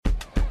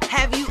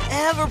Have you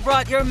ever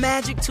brought your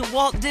magic to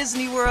Walt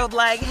Disney World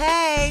like,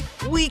 hey,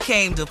 we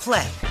came to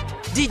play?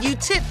 Did you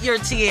tip your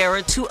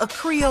tiara to a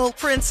Creole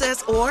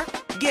princess or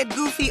get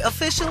goofy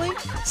officially?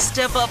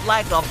 Step up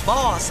like a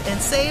boss and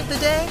save the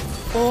day?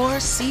 Or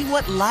see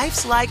what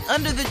life's like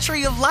under the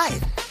tree of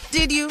life?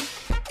 Did you?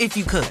 If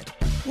you could.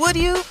 Would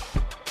you?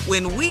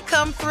 When we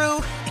come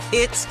through,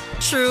 it's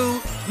true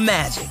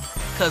magic.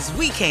 'Cause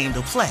we came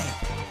to play.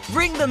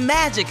 Bring the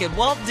magic at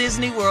Walt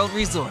Disney World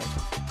Resort.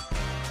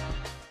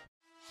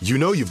 You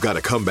know you've got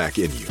a comeback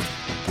in you.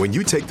 When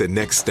you take the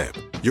next step,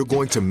 you're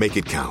going to make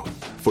it count.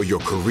 For your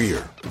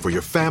career, for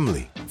your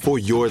family, for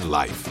your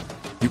life.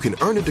 You can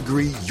earn a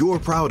degree you're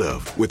proud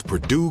of with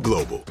Purdue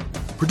Global.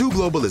 Purdue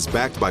Global is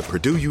backed by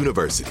Purdue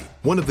University,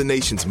 one of the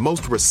nation's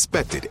most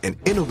respected and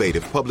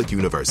innovative public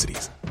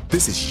universities.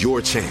 This is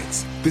your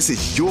chance. This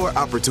is your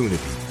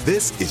opportunity.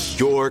 This is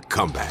your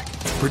comeback.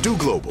 Purdue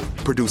Global,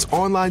 Purdue's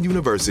online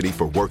university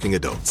for working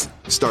adults.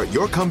 Start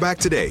your comeback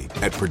today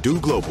at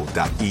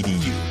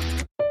purdueglobal.edu.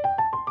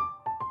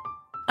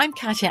 I'm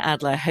Katya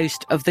Adler,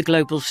 host of The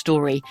Global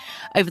Story.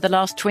 Over the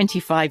last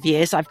 25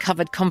 years, I've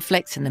covered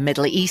conflicts in the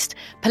Middle East,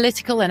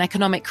 political and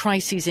economic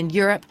crises in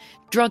Europe,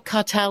 drug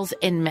cartels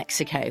in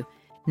Mexico.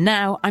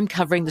 Now I'm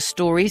covering the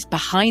stories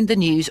behind the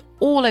news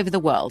all over the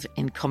world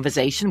in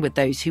conversation with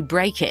those who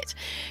break it.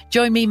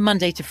 Join me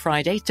Monday to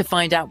Friday to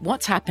find out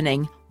what's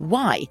happening,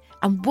 why,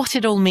 and what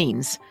it all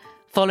means.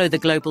 Follow The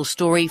Global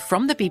Story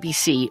from the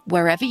BBC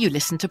wherever you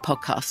listen to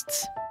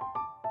podcasts.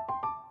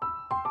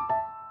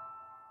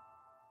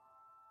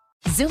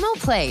 Xumo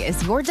Play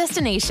is your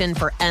destination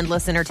for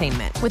endless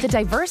entertainment. With a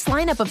diverse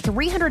lineup of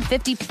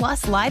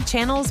 350-plus live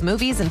channels,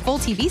 movies, and full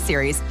TV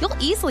series, you'll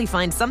easily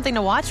find something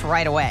to watch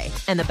right away.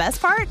 And the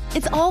best part?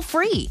 It's all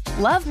free.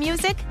 Love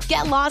music?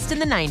 Get lost in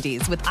the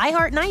 90s with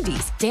iHeart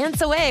 90s,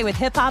 dance away with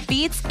hip-hop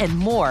beats, and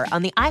more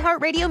on the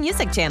iHeartRadio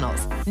music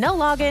channels. No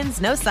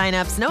logins, no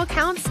signups, no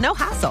accounts, no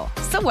hassle.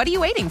 So what are you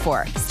waiting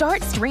for?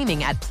 Start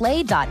streaming at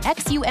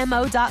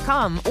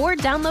play.xumo.com or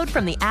download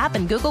from the app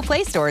and Google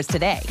Play stores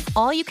today.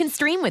 All you can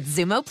stream with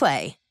Xumo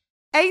Play.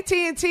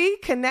 AT&T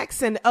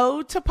connects an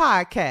ode to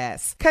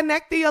podcasts.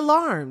 Connect the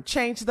alarm.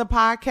 Change the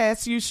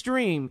podcast you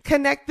stream.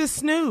 Connect the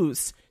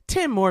snooze.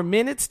 10 more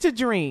minutes to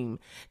dream.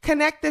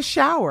 Connect the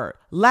shower.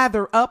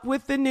 Lather up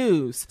with the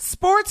news.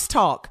 Sports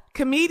talk,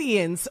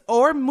 comedians,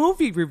 or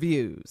movie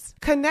reviews.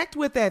 Connect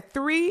with that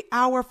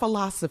 3-hour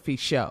philosophy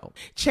show.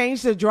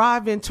 Change the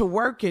drive into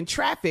work in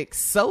traffic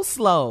so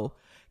slow.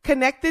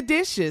 Connect the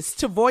dishes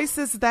to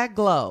voices that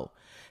glow.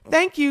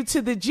 Thank you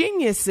to the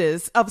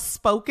geniuses of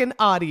spoken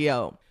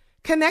audio.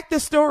 Connect the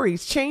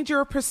stories, change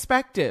your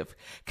perspective.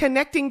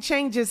 Connecting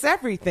changes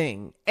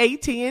everything.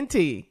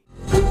 AT&T.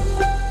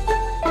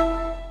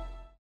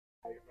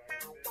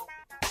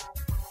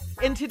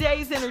 In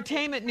today's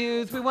entertainment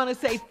news, we want to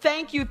say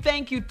thank you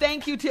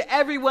to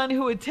everyone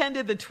who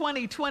attended the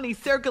 2020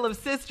 Circle of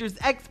Sisters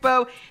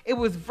Expo. It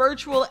was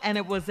virtual and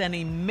it was an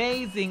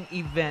amazing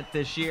event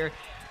this year.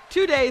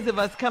 2 days of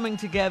us coming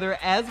together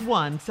as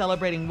one,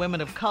 celebrating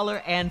women of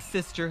color and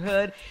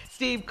sisterhood.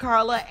 Steve,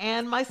 Carla,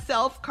 and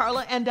myself,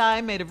 Carla and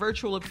I made a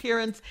virtual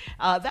appearance.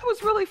 That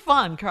was really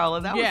fun, Carla.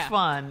 That was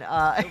fun.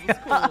 It was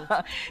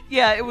cool.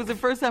 Yeah, it was the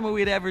first time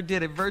we'd ever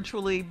did it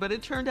virtually, but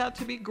it turned out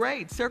to be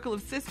great. Circle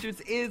of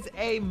Sisters is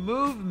a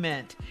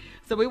movement.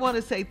 So we want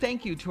to say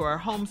thank you to our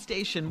home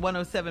station,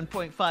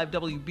 107.5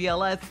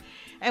 WBLS.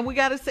 And we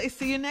got to say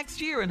see you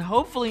next year. And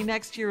hopefully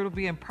next year it'll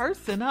be in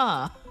person,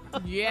 huh?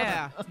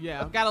 Yeah.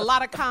 Got a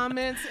lot of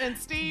comments. And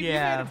Steve, you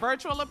made a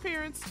virtual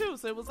appearance too.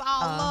 So it was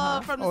all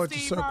love from the Steve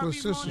Circle Harvey of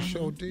Sisters Morning.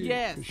 show did.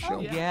 Yes. For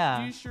sure.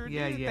 You sure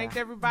did. Thank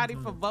everybody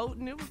for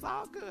voting. It was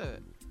all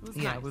good. It was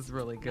nice. It was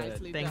really good.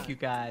 Nicely Thank done. you,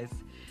 guys.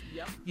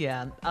 Yep.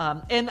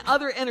 Yeah. In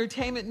other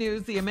entertainment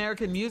news, the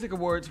American Music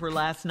Awards were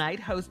last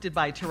night, hosted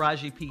by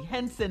Taraji P.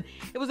 Henson.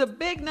 It was a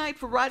big night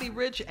for Roddy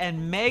Ricch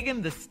and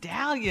Megan Thee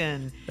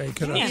Stallion. Hey,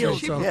 can I say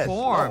she something?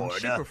 performed.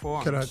 She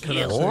performed. Can I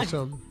say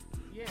something?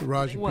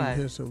 Taraji What?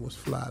 P. Henson was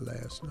fly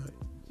last night.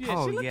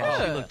 Yeah, she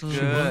looked She was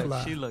good.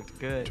 fly. She looked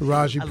good.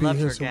 Taraji I P. loved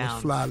her Henson was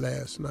gowns. fly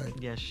last night.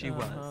 Yes, she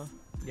was.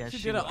 Yes,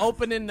 She did an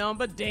opening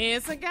number,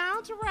 dancing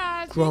gown to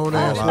Raj. Grown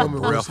ass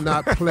woman was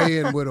not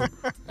playing with him.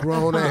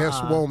 Grown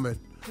ass woman.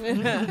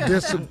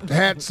 This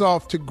hats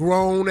off to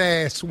grown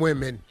ass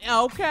women.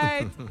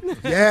 Okay.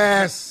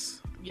 Yes.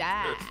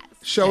 Yes.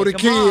 Show Take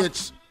the 'em off.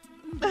 kids.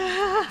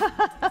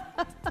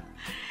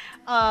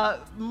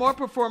 More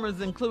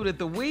performers included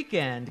The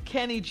Weeknd,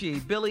 Kenny G,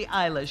 Billie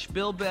Eilish,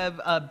 Belle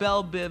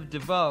Biv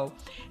DeVoe,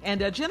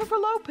 and Jennifer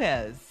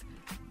Lopez.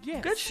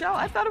 Yes. Good show.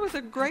 I thought it was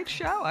a great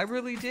show. I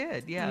really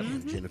did. Yeah.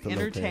 Jennifer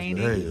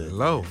Entertaining. Lopez was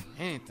low.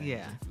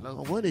 Yeah.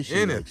 Oh, what is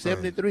she? Like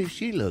 73?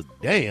 She looked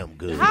damn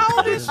good. How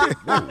old is she?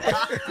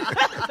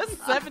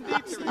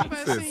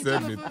 73. Said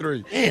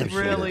 73. Damn, she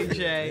Really, looked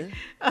Jay?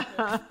 good,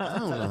 man. I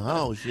don't know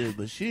how old she is,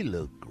 but she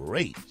looked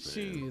great. Man.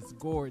 She is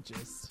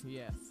gorgeous.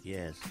 Yes.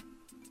 Yes.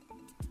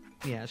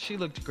 Yeah, she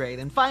looked great.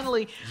 And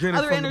finally, Jenny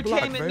other from the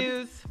block, entertainment baby.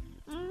 news.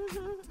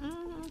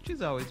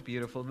 She's always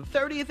beautiful. The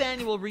 30th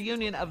annual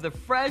reunion of the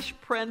Fresh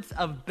Prince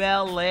of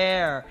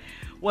Bel-Air.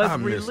 was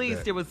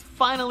released. It was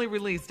finally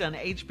released on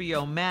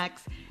HBO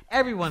Max.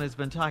 Everyone has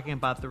been talking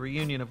about the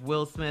reunion of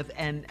Will Smith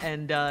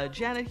and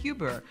Janet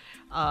Huber.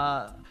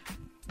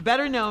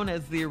 Better known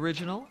as the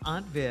original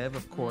Aunt Viv,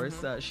 of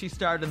course. She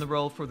starred in the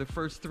role for the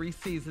first 3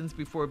 seasons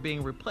before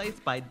being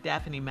replaced by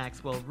Daphne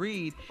Maxwell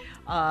Reid.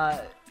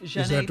 Is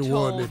that the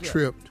one that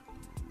tripped?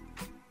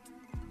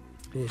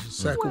 It was the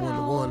second one,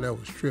 the one that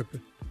was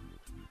tripping.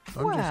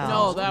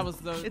 No, that was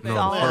the it's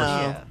all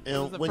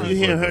and when you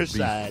hear her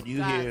side,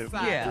 you hear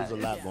there's a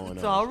lot going on.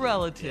 It's all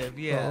relative,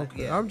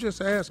 Okay. I'm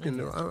just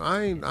asking.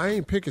 I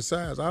ain't picking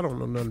sides. I don't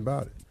know nothing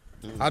about it.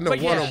 I know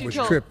one of them was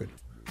tripping.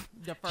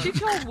 She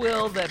told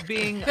Will that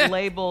being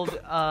labeled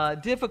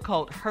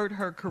difficult hurt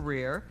her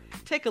career.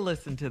 Take a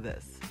listen to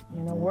this.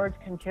 Words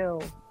can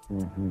kill.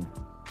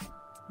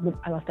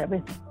 I lost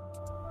everything.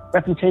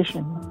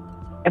 Reputation,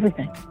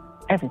 everything.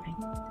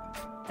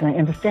 And I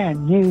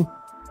understand you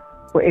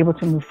were able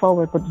to move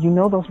forward, but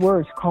those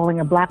words, calling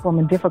a black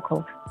woman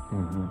difficult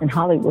in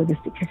Hollywood is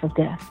the kiss of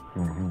death.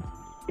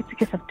 It's the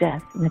kiss of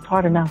death, and it's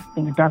hard enough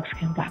being a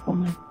dark-skinned black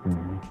woman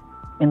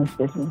in this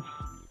business.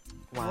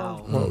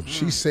 Wow. Well,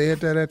 she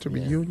said that at the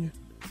reunion?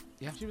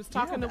 Yeah. She was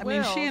talking to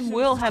Will. I mean, she and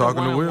Will had a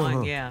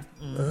one-on-one,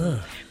 huh?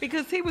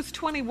 Because he was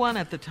 21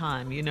 at the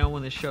time,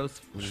 when the show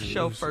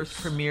first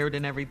premiered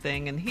and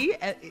everything, and he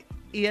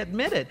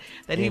admitted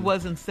that he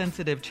wasn't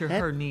sensitive to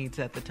her needs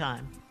at the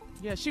time.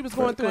 Yeah, she was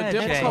going through a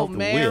difficult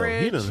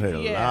marriage. He done heard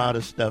a lot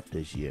of stuff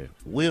this year.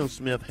 Will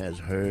Smith has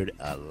heard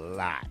a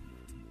lot.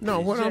 No,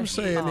 what I'm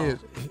saying is,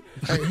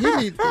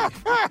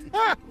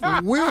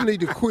 Will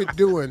need to quit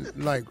doing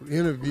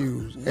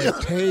interviews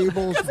at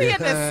tables. He had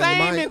that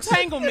same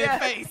entanglement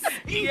face.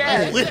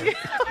 Yes.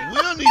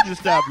 Will need to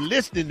stop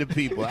listening to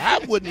people. I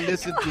wouldn't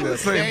listen to a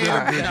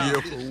damn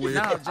year for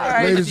Will.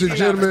 Ladies and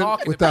gentlemen,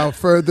 without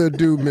further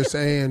ado, Miss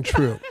Ann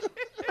Tripp.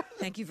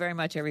 Thank you very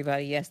much,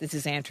 everybody. Yes, this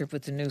is Ann Tripp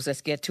with the news. Let's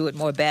get to it.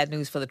 More bad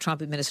news for the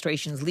Trump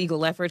administration's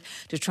legal effort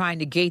to try and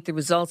negate the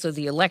results of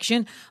the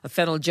election. A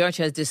federal judge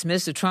has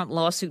dismissed a Trump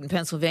lawsuit in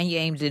Pennsylvania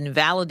aimed at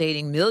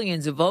invalidating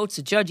millions of votes.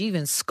 The judge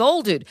even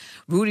scolded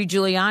Rudy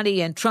Giuliani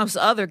and Trump's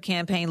other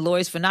campaign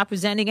lawyers for not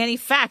presenting any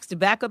facts to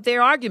back up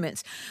their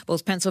arguments.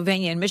 Both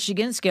Pennsylvania and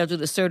Michigan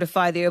scheduled to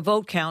certify their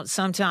vote count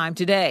sometime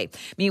today.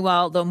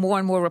 Meanwhile, though more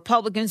and more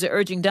Republicans are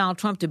urging Donald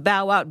Trump to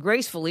bow out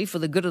gracefully for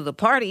the good of the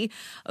party,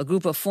 a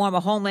group of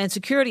former Homeland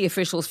Security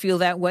officials feel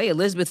that way.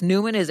 Elizabeth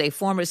Newman is a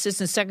former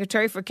assistant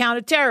secretary for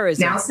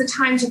counterterrorism. Now's the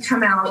time to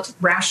come out,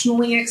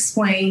 rationally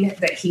explain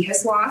that he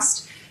has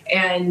lost,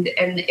 and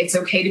it's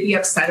okay to be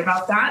upset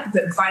about that,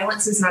 but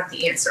violence is not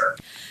the answer.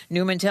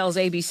 Newman tells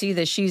ABC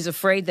that she's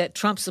afraid that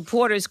Trump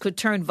supporters could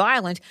turn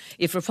violent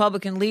if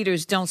Republican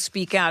leaders don't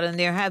speak out, and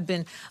there have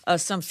been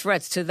some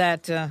threats to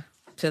that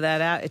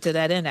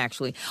end,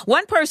 actually.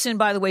 One person,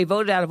 by the way,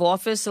 voted out of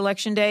office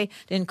Election Day,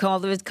 didn't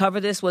cover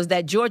this, was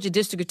that Georgia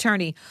district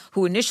attorney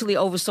who initially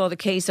oversaw the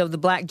case of the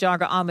black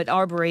jogger Ahmaud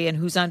Arbery and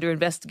who's under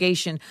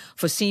investigation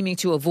for seeming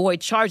to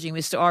avoid charging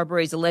Mr.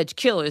 Arbery's alleged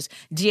killers.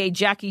 DA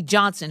Jackie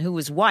Johnson, who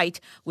was white,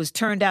 was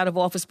turned out of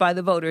office by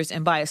the voters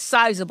and by a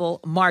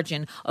sizable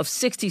margin of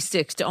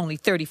 66 to only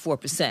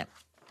 34%.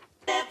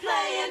 They're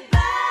playing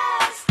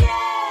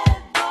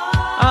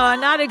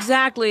Not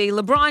exactly.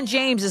 LeBron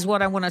James is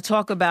what I want to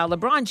talk about.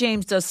 LeBron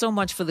James does so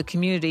much for the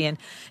community, and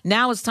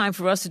now it's time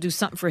for us to do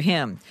something for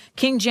him.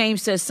 King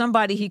James says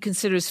somebody he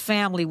considers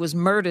family was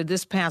murdered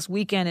this past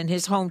weekend in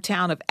his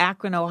hometown of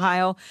Akron,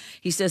 Ohio.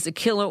 He says the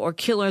killer or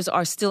killers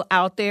are still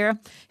out there.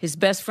 His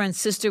best friend's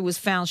sister was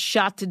found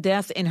shot to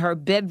death in her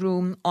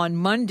bedroom on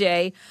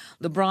Monday.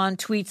 LeBron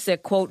tweets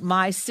that, quote,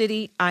 "My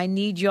city, I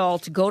need y'all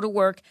to go to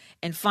work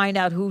and find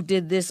out who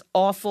did this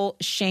awful,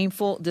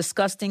 shameful,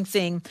 disgusting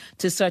thing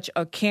to such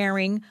a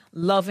caring,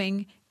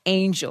 loving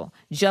angel.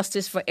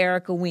 Justice for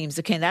Erica Weems."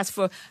 Okay, that's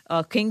for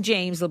King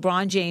James,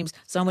 LeBron James,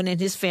 someone in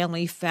his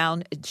family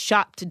found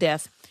shot to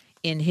death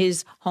in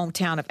his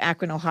hometown of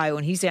Akron, Ohio,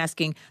 and he's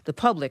asking the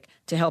public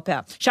to help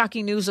out.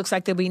 Shocking news. Looks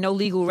like there'll be no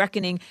legal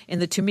reckoning in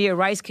the Tamir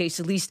Rice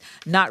case, at least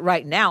not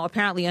right now.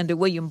 Apparently under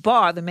William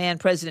Barr, the man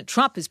President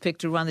Trump has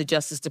picked to run the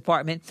Justice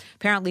Department.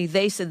 Apparently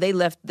they said they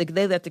let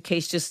the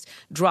case just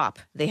drop.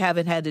 They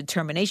haven't had a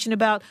determination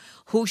about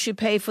who should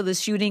pay for the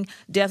shooting,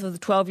 death of the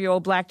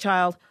 12-year-old black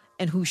child,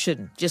 and who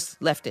shouldn't. Just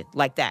left it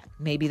like that.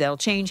 Maybe that'll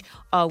change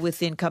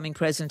with incoming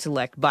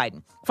President-elect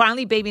Biden.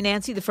 Finally, baby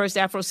Nancy, the first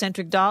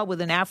Afrocentric doll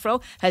with an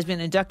afro, has been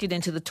inducted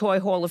into the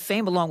Toy Hall of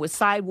Fame along with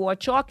Sidewalk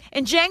Chalk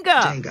and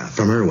Jenga. Jenga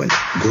from Irwin.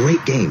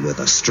 Great game with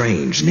a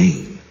strange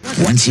name.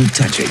 Once you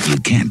touch it, you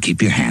can't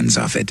keep your hands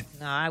off it.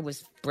 No, I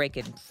was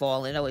breaking and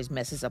falling. It always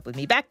messes up with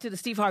me. Back to the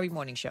Steve Harvey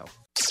Morning Show.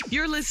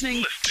 You're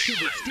listening to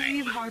the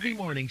Steve Harvey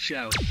Morning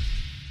Show.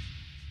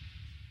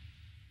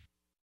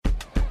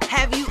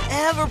 Have you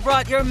ever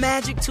brought your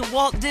magic to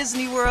Walt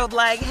Disney World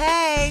like,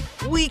 hey,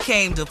 we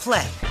came to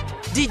play?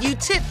 Did you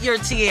tip your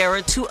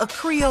tiara to a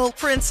Creole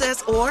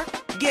princess or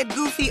get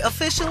goofy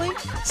officially?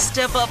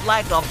 Step up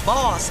like a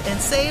boss and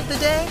save the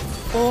day?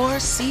 Or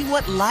see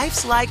what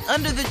life's like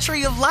under the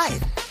tree of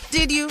life?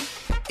 Did you?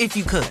 If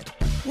you could.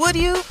 Would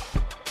you?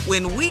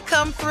 When we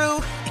come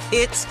through,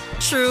 it's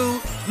true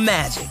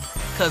magic.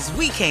 'Cause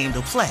we came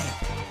to play.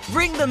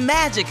 Bring the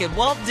magic at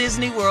Walt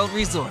Disney World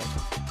Resort.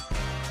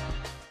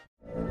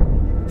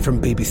 From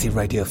BBC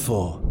Radio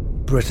 4,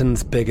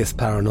 Britain's biggest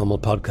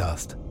paranormal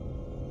podcast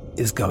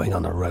is going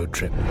on a road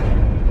trip.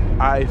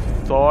 I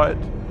thought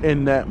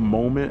in that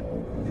moment,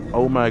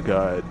 oh my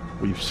God,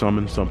 we've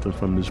summoned something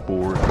from this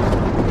board.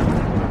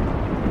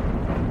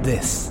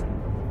 This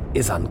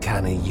is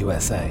Uncanny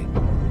USA.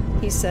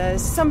 He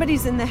says,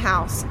 somebody's in the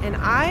house, and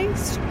I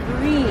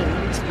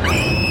screamed.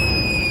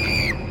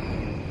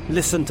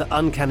 Listen to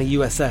Uncanny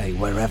USA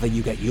wherever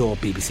you get your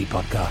BBC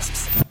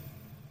podcasts,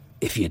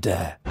 if you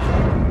dare.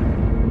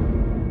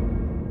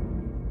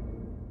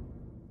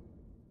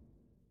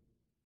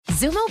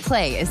 Xumo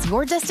Play is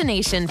your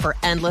destination for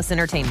endless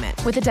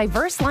entertainment. With a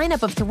diverse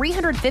lineup of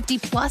 350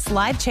 plus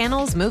live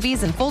channels,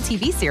 movies, and full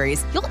TV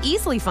series, you'll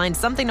easily find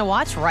something to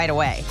watch right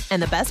away.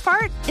 And the best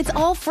part? It's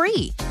all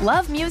free.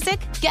 Love music?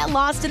 Get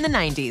lost in the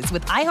 90s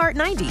with iHeart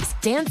 90s,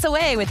 dance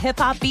away with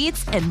hip-hop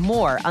beats, and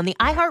more on the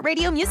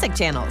iHeartRadio music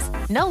channels.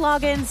 No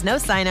logins, no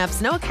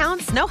signups, no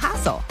accounts, no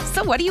hassle.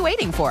 So what are you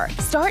waiting for?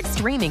 Start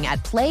streaming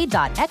at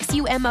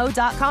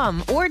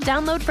play.xumo.com or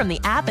download from the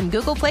app and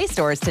Google Play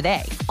stores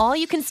today. All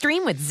you can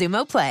stream with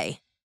Xumo Play.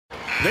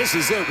 This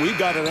is it. We've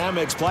got an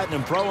Amex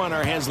Platinum Pro on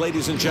our hands,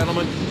 ladies and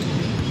gentlemen.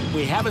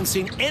 We haven't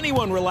seen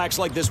anyone relax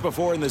like this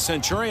before in the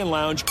Centurion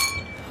Lounge.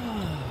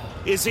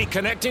 Is he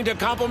connecting to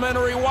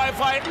complimentary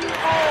Wi-Fi? Oh,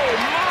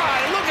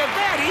 my! Look at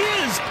that! He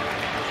is!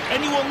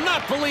 And you will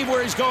not believe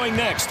where he's going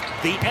next.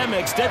 The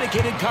Amex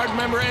dedicated card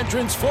member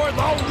entrance for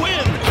the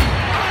win!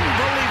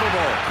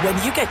 Unbelievable!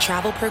 When you get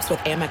travel perks with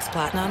Amex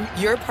Platinum,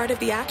 you're part of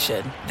the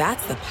action.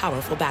 That's the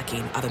powerful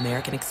backing of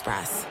American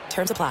Express.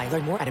 Terms apply.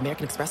 Learn more at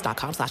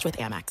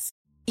americanexpress.com/withAmex.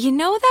 You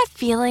know that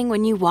feeling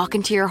when you walk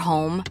into your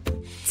home,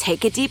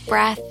 take a deep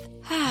breath,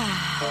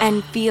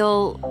 and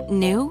feel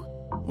new?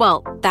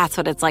 Well, that's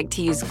what it's like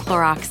to use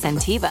Clorox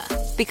Scentiva.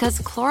 Because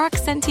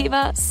Clorox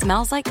Scentiva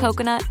smells like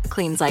coconut,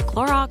 cleans like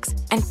Clorox,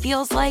 and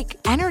feels like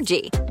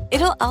energy.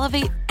 It'll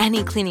elevate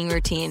any cleaning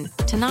routine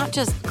to not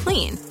just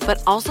clean,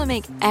 but also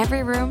make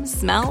every room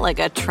smell like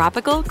a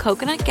tropical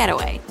coconut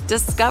getaway.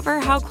 Discover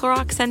how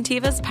Clorox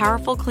Scentiva's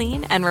powerful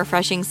clean and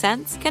refreshing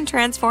scents can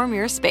transform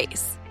your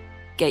space.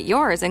 Get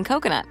yours in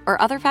coconut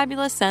or other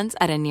fabulous scents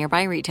at a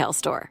nearby retail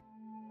store.